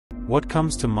What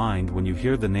comes to mind when you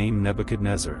hear the name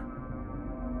Nebuchadnezzar?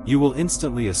 You will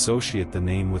instantly associate the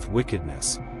name with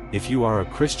wickedness, if you are a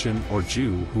Christian or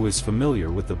Jew who is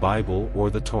familiar with the Bible or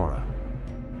the Torah.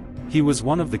 He was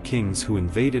one of the kings who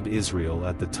invaded Israel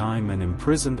at the time and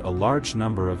imprisoned a large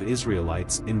number of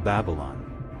Israelites in Babylon.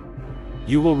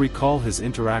 You will recall his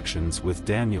interactions with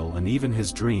Daniel and even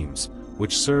his dreams,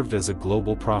 which served as a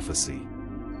global prophecy.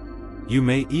 You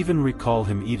may even recall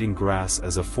him eating grass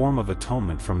as a form of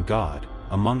atonement from God,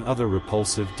 among other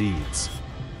repulsive deeds.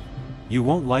 You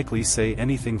won't likely say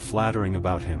anything flattering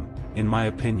about him, in my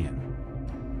opinion.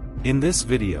 In this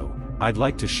video, I'd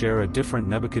like to share a different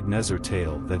Nebuchadnezzar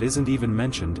tale that isn't even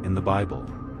mentioned in the Bible.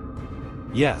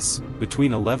 Yes,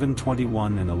 between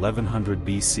 1121 and 1100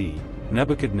 BC,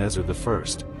 Nebuchadnezzar I,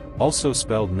 also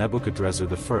spelled Nebuchadrezzar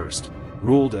I,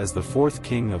 ruled as the fourth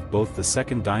king of both the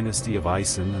second dynasty of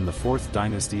Isin and the fourth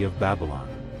dynasty of Babylon.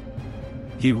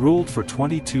 He ruled for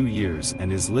 22 years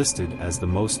and is listed as the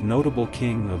most notable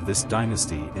king of this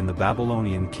dynasty in the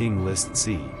Babylonian king list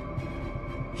C.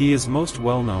 He is most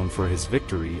well known for his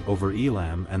victory over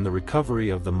Elam and the recovery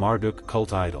of the Marduk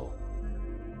cult idol.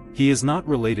 He is not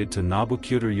related to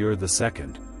Nebuchadnezzar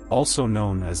II, also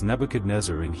known as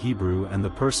Nebuchadnezzar in Hebrew, and the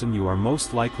person you are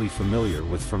most likely familiar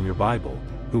with from your Bible,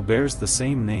 who bears the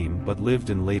same name but lived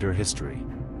in later history.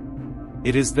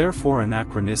 It is therefore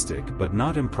anachronistic but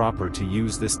not improper to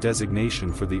use this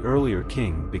designation for the earlier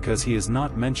king because he is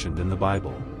not mentioned in the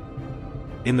Bible.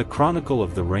 In the chronicle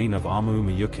of the reign of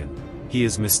Amu-Muyukin, he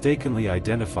is mistakenly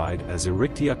identified as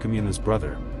Eriktiakamuna's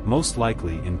brother, most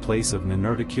likely in place of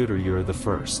Ninurta-Kudur-Ur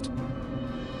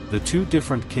I. The two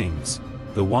different kings,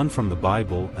 the one from the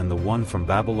Bible and the one from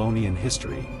Babylonian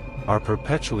history, are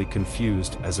perpetually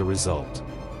confused as a result.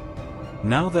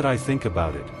 Now that I think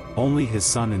about it, only his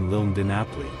son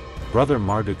Enlil-Dinapli, brother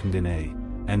Marduk-Ndine,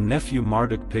 and nephew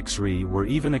Marduk-Pixri were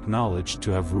even acknowledged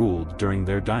to have ruled during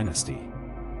their dynasty.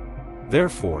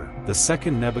 Therefore, the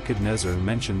second Nebuchadnezzar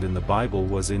mentioned in the Bible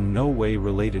was in no way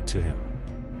related to him.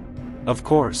 Of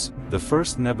course, the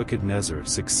first Nebuchadnezzar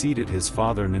succeeded his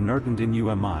father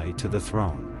Ninurta-Dinumi to the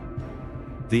throne.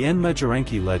 The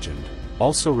Enmejarenki legend,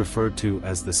 also referred to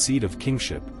as the seed of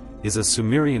kingship, is a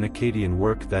Sumerian-Akkadian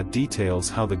work that details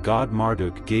how the god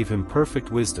Marduk gave him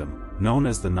perfect wisdom, known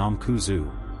as the Namkuzu,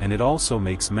 and it also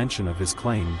makes mention of his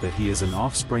claim that he is an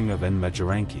offspring of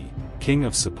Enmejarenki, king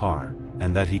of Sippar,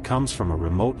 and that he comes from a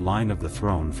remote line of the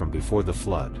throne from before the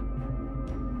flood.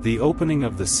 The opening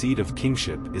of the seed of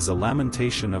kingship is a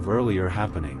lamentation of earlier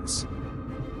happenings.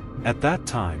 At that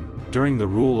time, during the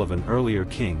rule of an earlier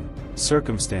king,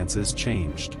 circumstances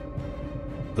changed.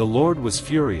 The Lord was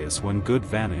furious when good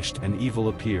vanished and evil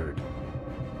appeared.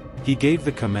 He gave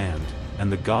the command, and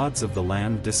the gods of the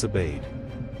land disobeyed.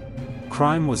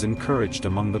 Crime was encouraged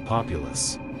among the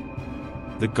populace.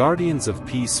 The guardians of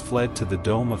peace fled to the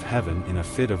dome of heaven in a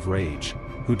fit of rage,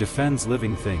 who defends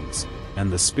living things, and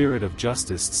the spirit of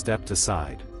justice stepped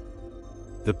aside.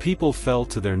 The people fell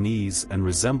to their knees and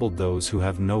resembled those who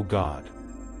have no God.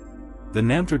 The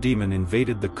Namtar demon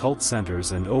invaded the cult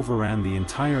centers and overran the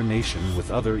entire nation with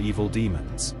other evil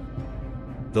demons.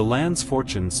 The land's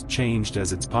fortunes changed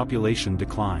as its population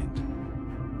declined.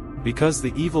 Because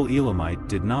the evil Elamite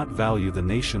did not value the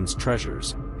nation's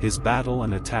treasures, his battle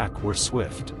and attack were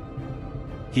swift.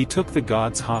 He took the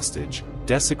gods hostage,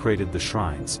 desecrated the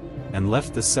shrines, and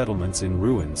left the settlements in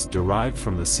ruins derived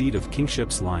from the seed of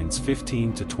kingship's lines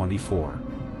 15 to 24.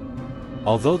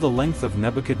 Although the length of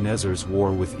Nebuchadnezzar's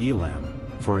war with Elam,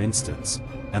 for instance,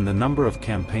 and the number of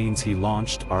campaigns he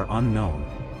launched are unknown,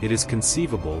 it is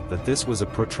conceivable that this was a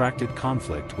protracted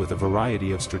conflict with a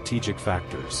variety of strategic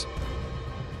factors.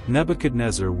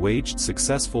 Nebuchadnezzar waged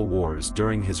successful wars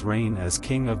during his reign as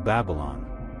king of Babylon.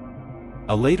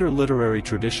 A later literary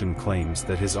tradition claims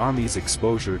that his army's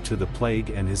exposure to the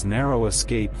plague and his narrow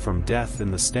escape from death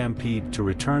in the stampede to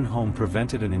return home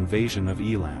prevented an invasion of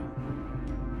Elam.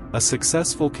 A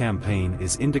successful campaign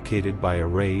is indicated by a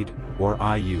raid, or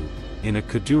Iu, in a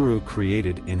Kuduru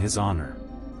created in his honor.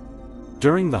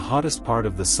 During the hottest part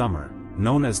of the summer,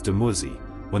 known as Dumuzi,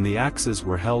 when the axes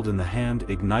were held in the hand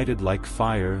ignited like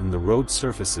fire and the road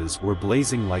surfaces were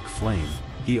blazing like flame,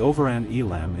 he overran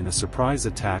Elam in a surprise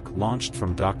attack launched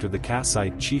from Dr. The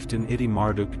Kassite chieftain Iti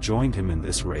Marduk joined him in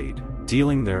this raid,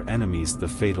 dealing their enemies the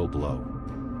fatal blow.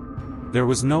 There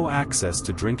was no access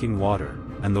to drinking water,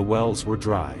 and the wells were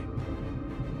dry.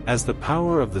 As the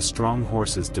power of the strong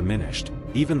horses diminished,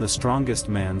 even the strongest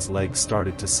man's legs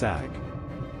started to sag.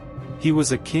 He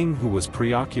was a king who was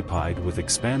preoccupied with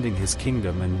expanding his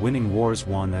kingdom and winning wars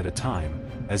one at a time,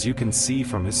 as you can see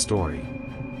from his story.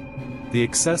 The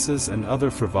excesses and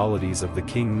other frivolities of the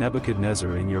king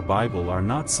Nebuchadnezzar in your Bible are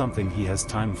not something he has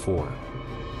time for.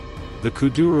 The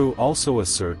Kuduru also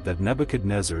assert that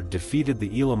Nebuchadnezzar defeated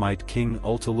the Elamite king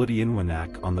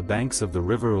Ultaludiinwanak on the banks of the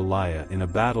river Uliah in a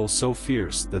battle so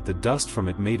fierce that the dust from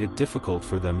it made it difficult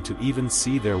for them to even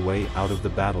see their way out of the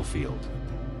battlefield.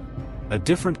 A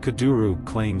different Kuduru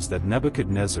claims that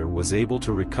Nebuchadnezzar was able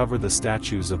to recover the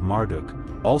statues of Marduk,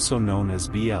 also known as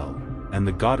Bel, and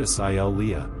the goddess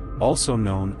Iel-Leah, also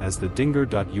known as the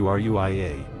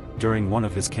Dinger.Uruia, during one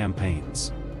of his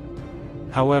campaigns.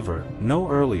 However, no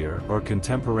earlier or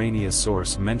contemporaneous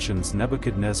source mentions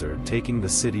Nebuchadnezzar taking the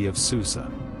city of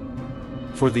Susa.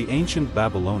 For the ancient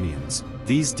Babylonians,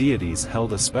 these deities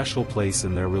held a special place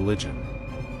in their religion.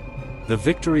 The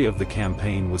victory of the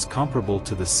campaign was comparable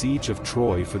to the siege of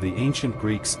Troy for the ancient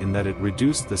Greeks in that it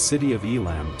reduced the city of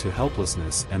Elam to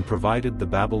helplessness and provided the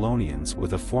Babylonians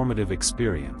with a formative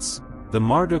experience. The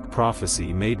Marduk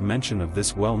prophecy made mention of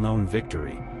this well-known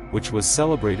victory, which was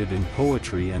celebrated in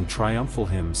poetry and triumphal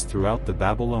hymns throughout the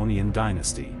Babylonian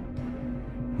dynasty.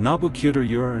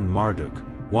 Nabuchodonosor and Marduk,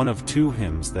 one of two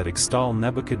hymns that extol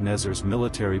Nebuchadnezzar's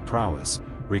military prowess,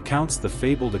 recounts the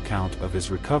fabled account of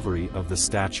his recovery of the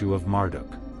statue of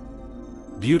Marduk.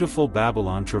 "Beautiful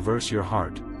Babylon, traverse your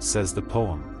heart," says the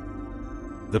poem.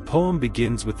 The poem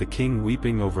begins with the king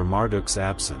weeping over Marduk's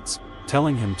absence,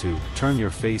 telling him to turn your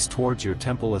face towards your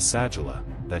temple Asagila,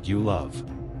 that you love.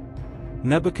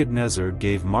 Nebuchadnezzar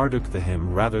gave Marduk the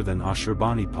hymn rather than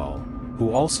Ashurbanipal,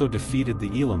 who also defeated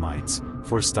the Elamites,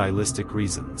 for stylistic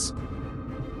reasons.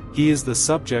 He is the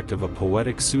subject of a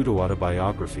poetic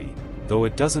pseudo-autobiography, though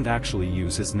it doesn't actually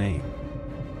use his name.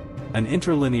 An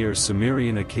interlinear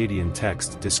Sumerian-Akkadian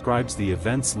text describes the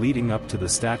events leading up to the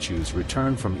statue's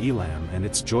return from Elam and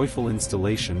its joyful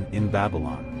installation in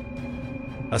Babylon.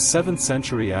 A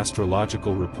 7th-century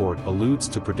astrological report alludes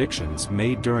to predictions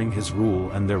made during his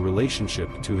rule and their relationship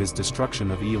to his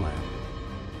destruction of Elam.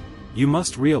 You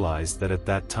must realize that at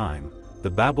that time, the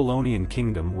Babylonian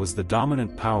kingdom was the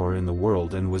dominant power in the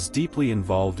world and was deeply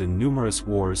involved in numerous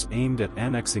wars aimed at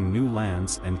annexing new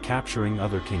lands and capturing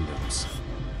other kingdoms.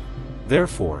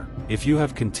 Therefore, if you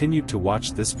have continued to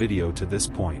watch this video to this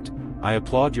point, I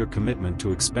applaud your commitment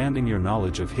to expanding your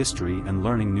knowledge of history and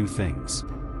learning new things.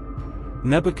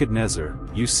 Nebuchadnezzar,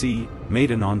 you see, made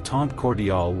an entente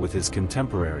cordiale with his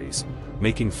contemporaries,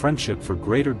 making friendship for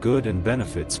greater good and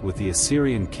benefits with the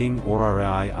Assyrian king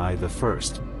Urarai I,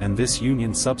 and this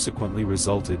union subsequently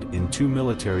resulted in 2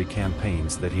 military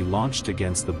campaigns that he launched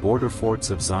against the border forts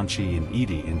of Zanchi and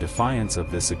Edi in defiance of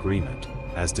this agreement,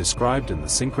 as described in the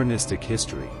synchronistic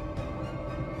history.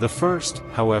 The first,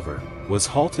 however, was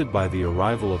halted by the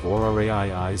arrival of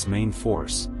Urarai I's main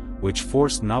force, which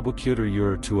forced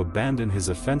Nabuchodonosor to abandon his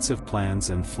offensive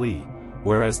plans and flee,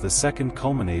 whereas the second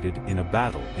culminated in a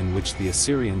battle in which the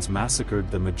Assyrians massacred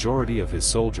the majority of his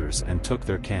soldiers and took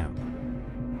their camp.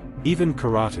 Even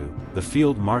Karatu, the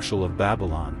field marshal of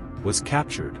Babylon, was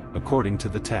captured, according to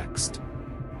the text.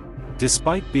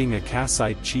 Despite being a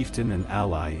Kassite chieftain and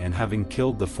ally and having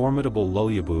killed the formidable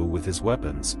Lulyabu with his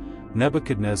weapons,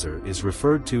 Nebuchadnezzar is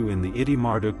referred to in the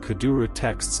Marduk Kuduru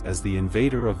texts as the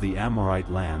invader of the Amorite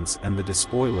lands and the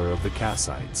despoiler of the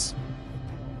Kassites.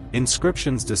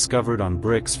 Inscriptions discovered on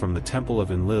bricks from the Temple of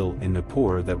Enlil in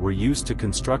Nippur that were used to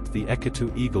construct the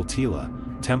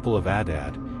Eketu-Eagle-Tila, Temple of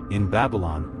Adad, in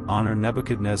Babylon, honor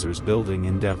Nebuchadnezzar's building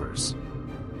endeavors.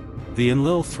 The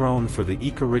Enlil throne for the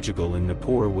Ekerigigal in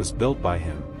Nippur was built by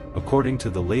him, according to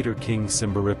the later king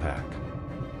Simbaripak.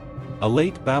 A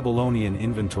late Babylonian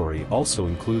inventory also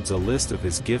includes a list of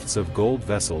his gifts of gold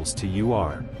vessels to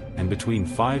Ur, and between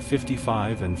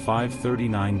 555 and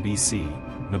 539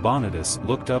 BC, Nabonidus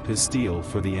looked up his stele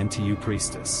for the Ntu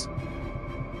priestess.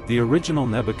 The original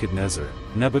Nebuchadnezzar,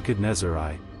 Nebuchadnezzar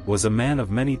I, was a man of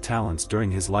many talents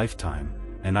during his lifetime,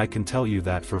 and I can tell you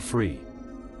that for free.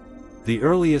 The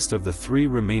earliest of the 3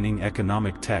 remaining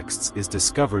economic texts is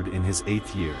discovered in his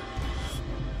 8th year.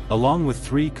 Along with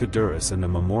 3 Kuduras and a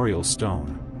memorial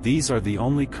stone, these are the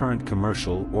only current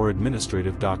commercial or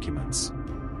administrative documents.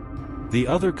 The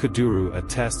other Kuduru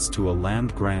attests to a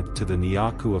land grant to the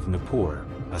Niaku of Nippur,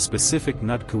 a specific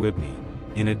Nutkuibni,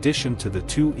 in addition to the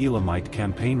 2 Elamite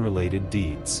campaign-related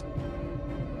deeds.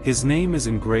 His name is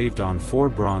engraved on 4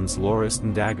 bronze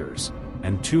lauriston daggers,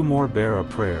 and 2 more bear a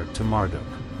prayer to Marduk.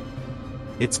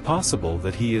 It's possible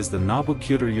that he is the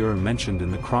Nabuchodonosor mentioned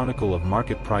in the Chronicle of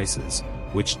Market Prices,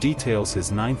 which details his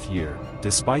 9th year,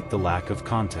 despite the lack of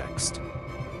context.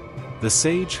 The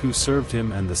sage who served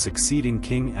him and the succeeding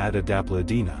king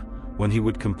Adad-Apla-Adina, when he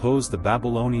would compose the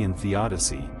Babylonian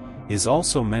Theodicy, is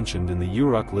also mentioned in the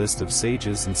Uruk list of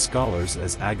sages and scholars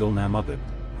as Agil-Namubib,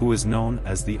 who is known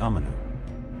as the Umanu.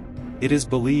 It is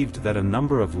believed that a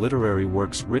number of literary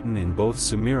works written in both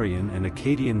Sumerian and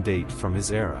Akkadian date from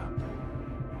his era.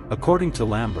 According to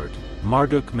Lambert,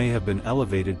 Marduk may have been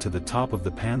elevated to the top of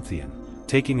the pantheon,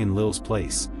 taking Enlil's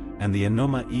place, and the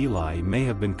Enuma Eli may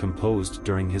have been composed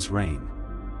during his reign.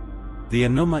 The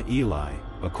Enuma Eli,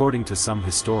 according to some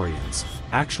historians,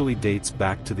 actually dates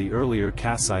back to the earlier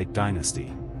Kassite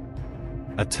dynasty.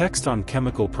 A text on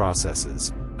chemical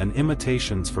processes, and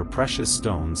imitations for precious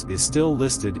stones is still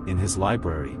listed in his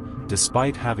library,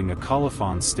 despite having a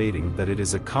colophon stating that it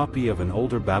is a copy of an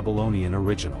older Babylonian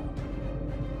original.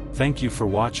 Thank you for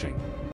watching.